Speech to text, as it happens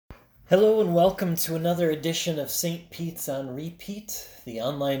Hello and welcome to another edition of St. Pete's on Repeat, the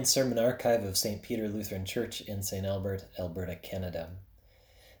online sermon archive of St. Peter Lutheran Church in St. Albert, Alberta, Canada.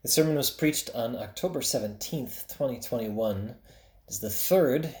 The sermon was preached on October 17th, 2021. It is the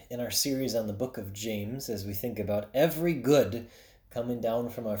third in our series on the book of James as we think about every good coming down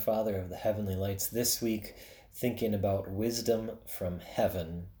from our Father of the heavenly lights. This week, thinking about wisdom from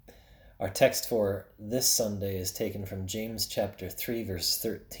heaven. Our text for this Sunday is taken from James chapter 3, verse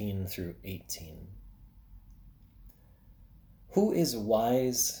 13 through 18. Who is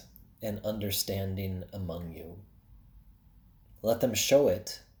wise and understanding among you? Let them show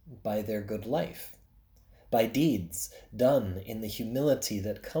it by their good life, by deeds done in the humility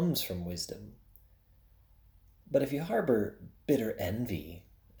that comes from wisdom. But if you harbor bitter envy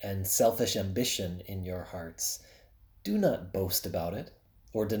and selfish ambition in your hearts, do not boast about it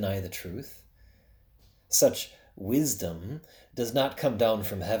or deny the truth. Such wisdom does not come down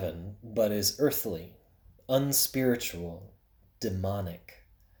from heaven, but is earthly, unspiritual, demonic.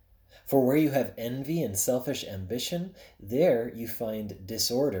 For where you have envy and selfish ambition, there you find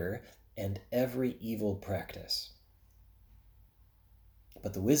disorder and every evil practice.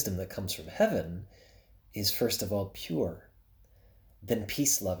 But the wisdom that comes from heaven is first of all pure, then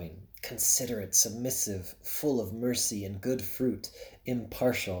peace-loving, considerate, submissive, full of mercy and good fruit,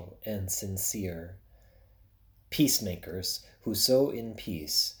 impartial and sincere. Peacemakers who sow in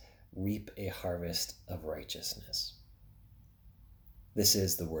peace reap a harvest of righteousness. This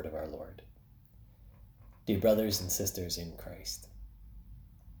is the word of our Lord. Dear brothers and sisters in Christ,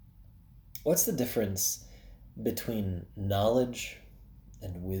 what's the difference between knowledge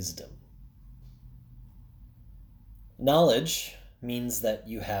and wisdom? Knowledge means that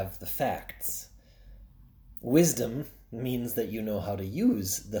you have the facts. Wisdom means that you know how to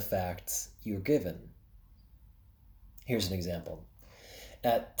use the facts you're given. Here's an example.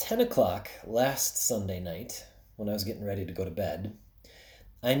 At 10 o'clock last Sunday night, when I was getting ready to go to bed,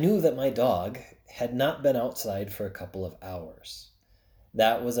 I knew that my dog had not been outside for a couple of hours.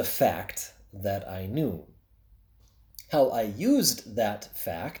 That was a fact that I knew. How I used that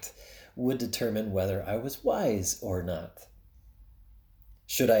fact would determine whether I was wise or not.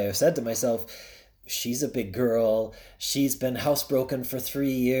 Should I have said to myself, she's a big girl, she's been housebroken for 3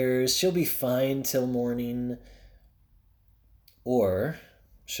 years, she'll be fine till morning? Or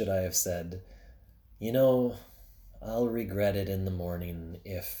should I have said, I'll regret it in the morning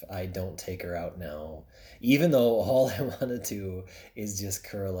if I don't take her out now, even though all I want to do is just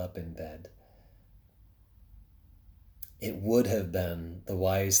curl up in bed? It would have been the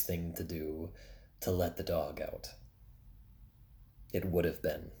wise thing to do to let the dog out. It would have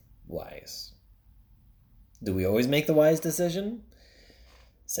been wise. Do we always make the wise decision?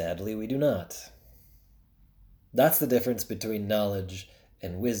 Sadly, we do not. That's the difference between knowledge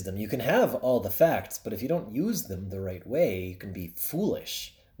and wisdom. You can have all the facts, but if you don't use them the right way, you can be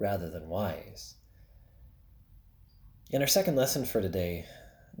foolish rather than wise. In our second lesson for today,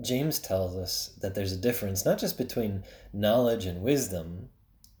 James tells us that there's a difference not just between knowledge and wisdom,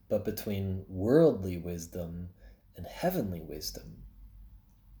 but between worldly wisdom and heavenly wisdom.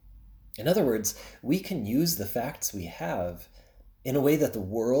 In other words, we can use the facts we have in a way that the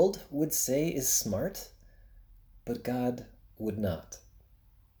world would say is smart, but God would not.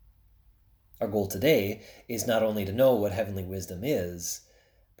 Our goal today is not only to know what heavenly wisdom is,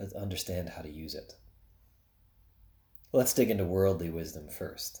 but to understand how to use it. Let's dig into worldly wisdom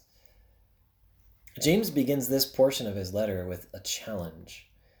first. James begins this portion of his letter with a challenge.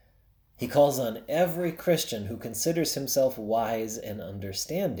 He calls on every Christian who considers himself wise and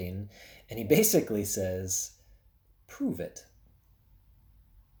understanding, and he basically says, prove it.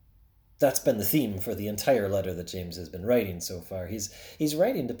 That's been the theme for the entire letter that James has been writing so far. He's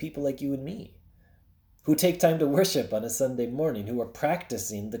writing to people like you and me, who take time to worship on a Sunday morning, who are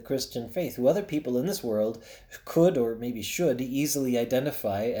practicing the Christian faith, who other people in this world could or maybe should easily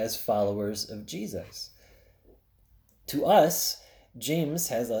identify as followers of Jesus. To us, James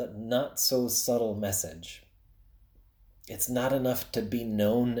has a not-so-subtle message. It's not enough to be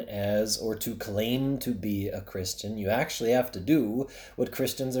known as or to claim to be a Christian. You actually have to do what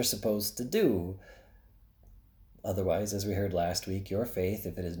Christians are supposed to do. Otherwise, as we heard last week, your faith,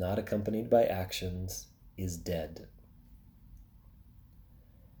 if it is not accompanied by actions, is dead.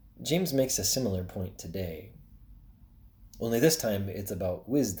 James makes a similar point today. Only this time it's about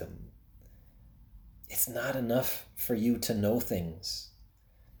wisdom. It's not enough for you to know things.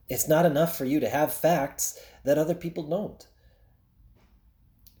 It's not enough for you to have facts that other people don't.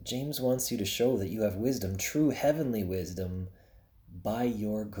 James wants you to show that you have wisdom, true heavenly wisdom, by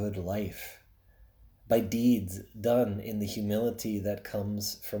your good life, by deeds done in the humility that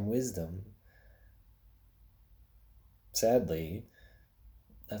comes from wisdom. Sadly,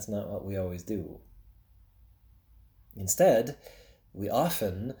 that's not what we always do. Instead, we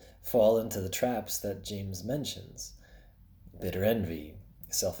often fall into the traps that James mentions: bitter envy,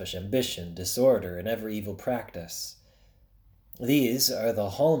 selfish ambition, disorder, and every evil practice. These are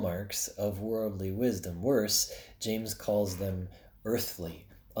the hallmarks of worldly wisdom. Worse, James calls them earthly,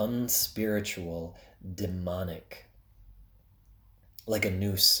 unspiritual, demonic. Like a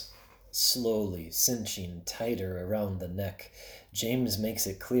noose, slowly cinching tighter around the neck, James makes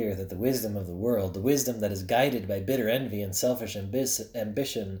it clear that the wisdom of the world, the wisdom that is guided by bitter envy and selfish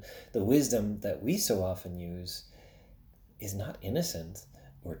ambition, the wisdom that we so often use, is not innocent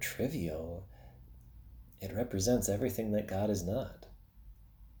or trivial. It represents everything that God is not.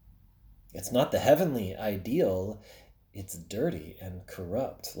 It's not the heavenly ideal. It's dirty and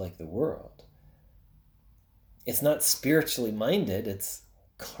corrupt like the world. It's not spiritually minded. It's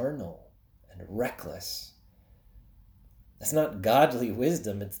carnal and reckless. It's not godly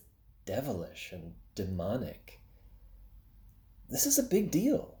wisdom. It's devilish and demonic. This is a big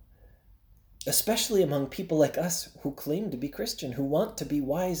deal, especially among people like us who claim to be Christian, who want to be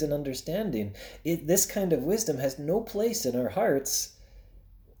wise and understanding. This kind of wisdom has no place in our hearts,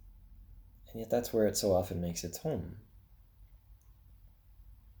 and yet that's where it so often makes its home.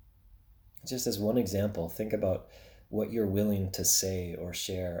 Just as one example, think about what you're willing to say or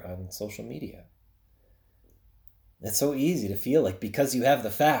share on social media. It's so easy to feel like because you have the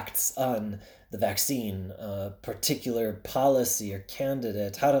facts on the vaccine, a particular policy or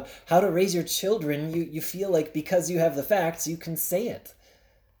candidate, how to raise your children, you feel like because you have the facts, you can say it.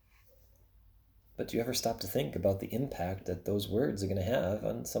 But do you ever stop to think about the impact that those words are going to have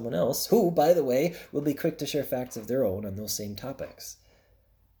on someone else who, by the way, will be quick to share facts of their own on those same topics?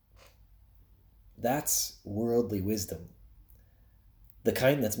 That's worldly wisdom. The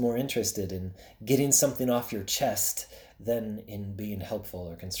kind that's more interested in getting something off your chest than in being helpful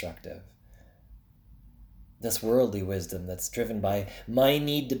or constructive. This worldly wisdom that's driven by my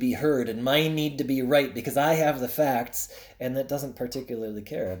need to be heard and my need to be right because I have the facts, and that doesn't particularly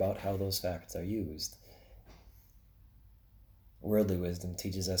care about how those facts are used. Worldly wisdom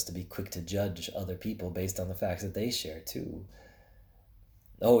teaches us to be quick to judge other people based on the facts that they share too.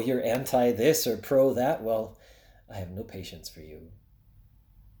 Oh, you're anti this or pro that? Well, I have no patience for you.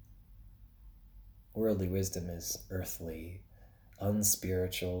 Worldly wisdom is earthly,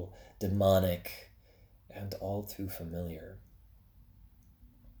 unspiritual, demonic, and all too familiar.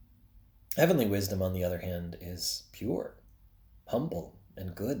 Heavenly wisdom, on the other hand, is pure, humble,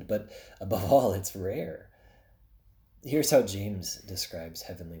 and good, but above all, it's rare. Here's how James describes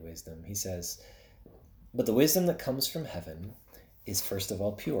heavenly wisdom. He says, "But the wisdom that comes from heaven is first of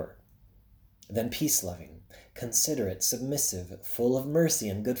all pure, then peace-loving, considerate, submissive, full of mercy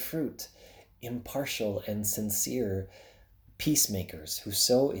and good fruit, impartial and sincere, peacemakers who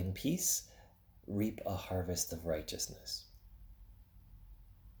sow in peace reap a harvest of righteousness."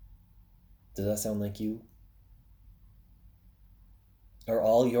 Does that sound like you? Are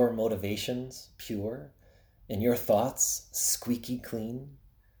all your motivations pure and your thoughts squeaky clean?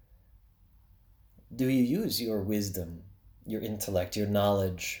 Do you use your wisdom, your intellect, your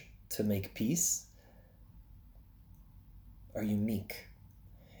knowledge to make peace? Are you meek,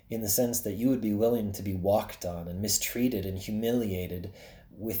 in the sense that you would be willing to be walked on and mistreated and humiliated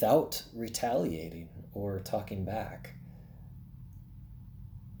without retaliating or talking back?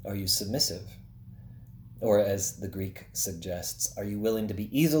 Are you submissive? Or, as the Greek suggests, are you willing to be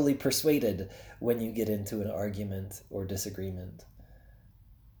easily persuaded when you get into an argument or disagreement?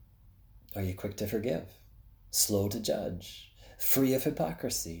 Are you quick to forgive, slow to judge, free of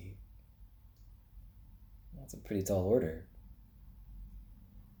hypocrisy? That's a pretty tall order.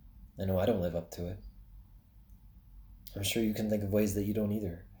 I know I don't live up to it. I'm sure you can think of ways that you don't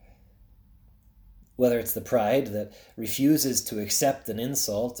either. Whether it's the pride that refuses to accept an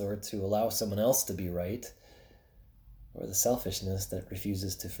insult or to allow someone else to be right, or the selfishness that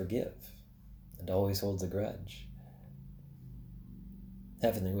refuses to forgive and always holds a grudge.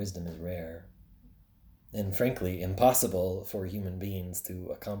 Heavenly wisdom is rare, and frankly, impossible for human beings to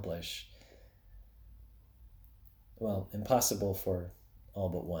accomplish. Well, impossible for all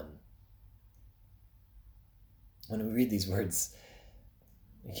but one. When we read these words,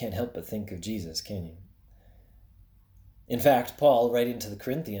 you can't help but think of Jesus, can you? In fact, Paul, writing to the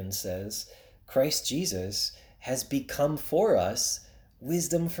Corinthians, says, Christ Jesus has become for us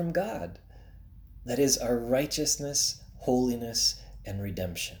wisdom from God. That is our righteousness, holiness, and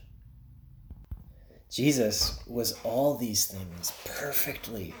redemption. Jesus was all these things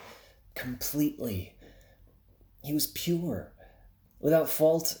perfectly, completely, He was pure, without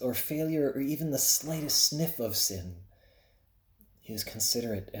fault or failure or even the slightest sniff of sin. He was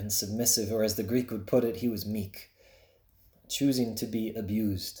considerate and submissive, or as the Greek would put it, he was meek, choosing to be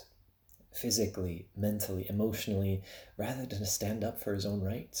abused physically, mentally, emotionally, rather than to stand up for his own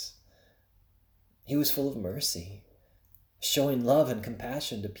rights. He was full of mercy, showing love and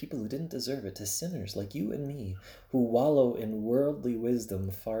compassion to people who didn't deserve it, to sinners like you and me, who wallow in worldly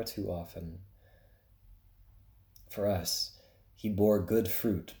wisdom far too often. For us, he bore good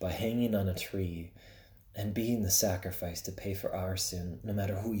fruit by hanging on a tree and being the sacrifice to pay for our sin, no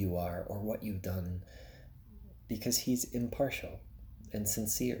matter who you are or what you've done, because he's impartial and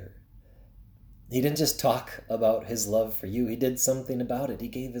sincere. He didn't just talk about his love for you, he did something about it. He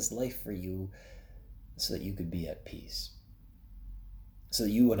gave his life for you so that you could be at peace, so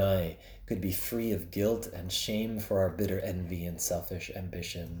that you and I could be free of guilt and shame for our bitter envy and selfish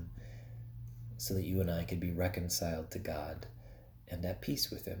ambition, so that you and I could be reconciled to God and at peace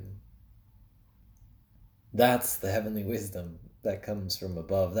with him. That's the heavenly wisdom that comes from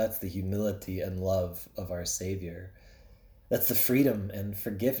above. That's the humility and love of our Savior. That's the freedom and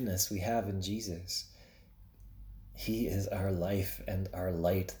forgiveness we have in Jesus. He is our life and our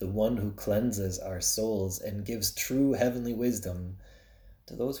light, the one who cleanses our souls and gives true heavenly wisdom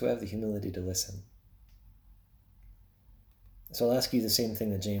to those who have the humility to listen. So I'll ask you the same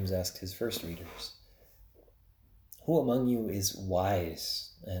thing that James asked his first readers. Who among you is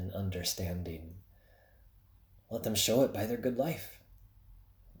wise and understanding? Let them show it by their good life,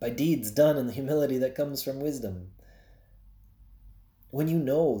 by deeds done in the humility that comes from wisdom. When you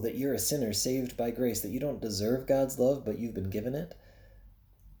know that you're a sinner saved by grace, that you don't deserve God's love, but you've been given it,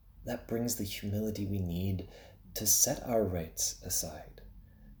 that brings the humility we need to set our rights aside,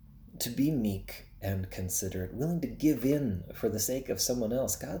 to be meek and considerate, willing to give in for the sake of someone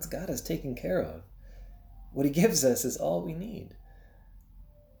else. God's got us taken care of. What he gives us is all we need.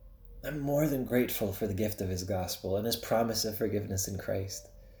 I'm more than grateful for the gift of his gospel and his promise of forgiveness in Christ.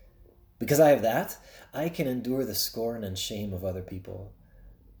 Because I have that, I can endure the scorn and shame of other people.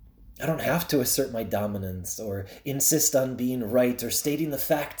 I don't have to assert my dominance or insist on being right or stating the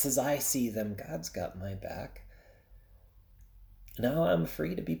facts as I see them. God's got my back. Now I'm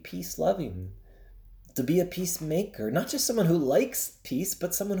free to be peace-loving, to be a peacemaker, not just someone who likes peace,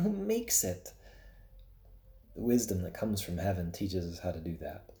 but someone who makes it. The wisdom that comes from heaven teaches us how to do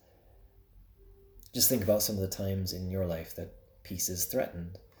that. Just think about some of the times in your life that peace is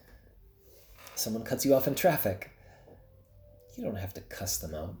threatened. Someone cuts you off in traffic. You don't have to cuss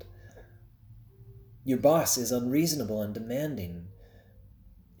them out. Your boss is unreasonable and demanding.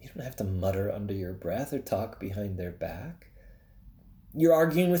 You don't have to mutter under your breath or talk behind their back. You're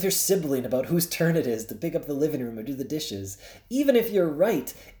arguing with your sibling about whose turn it is to pick up the living room or do the dishes. Even if you're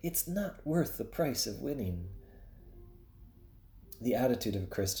right, it's not worth the price of winning. The attitude of a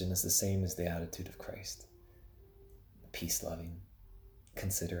Christian is the same as the attitude of Christ. Peace-loving,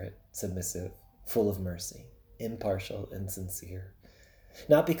 considerate, submissive, full of mercy, impartial and sincere.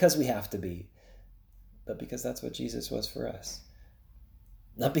 Not because we have to be, but because that's what Jesus was for us.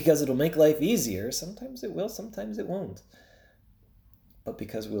 Not because it'll make life easier. Sometimes it will, sometimes it won't. But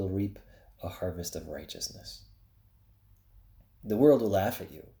because we'll reap a harvest of righteousness. The world will laugh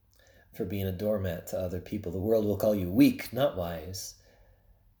at you for being a doormat to other people. The world will call you weak, not wise.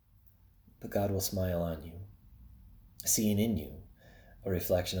 But God will smile on you, seeing in you a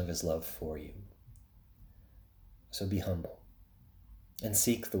reflection of his love for you. So be humble and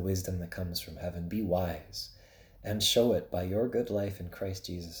seek the wisdom that comes from heaven. Be wise and show it by your good life in Christ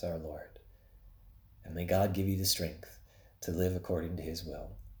Jesus our Lord. And may God give you the strength to live according to his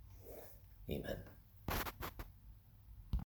will. Amen.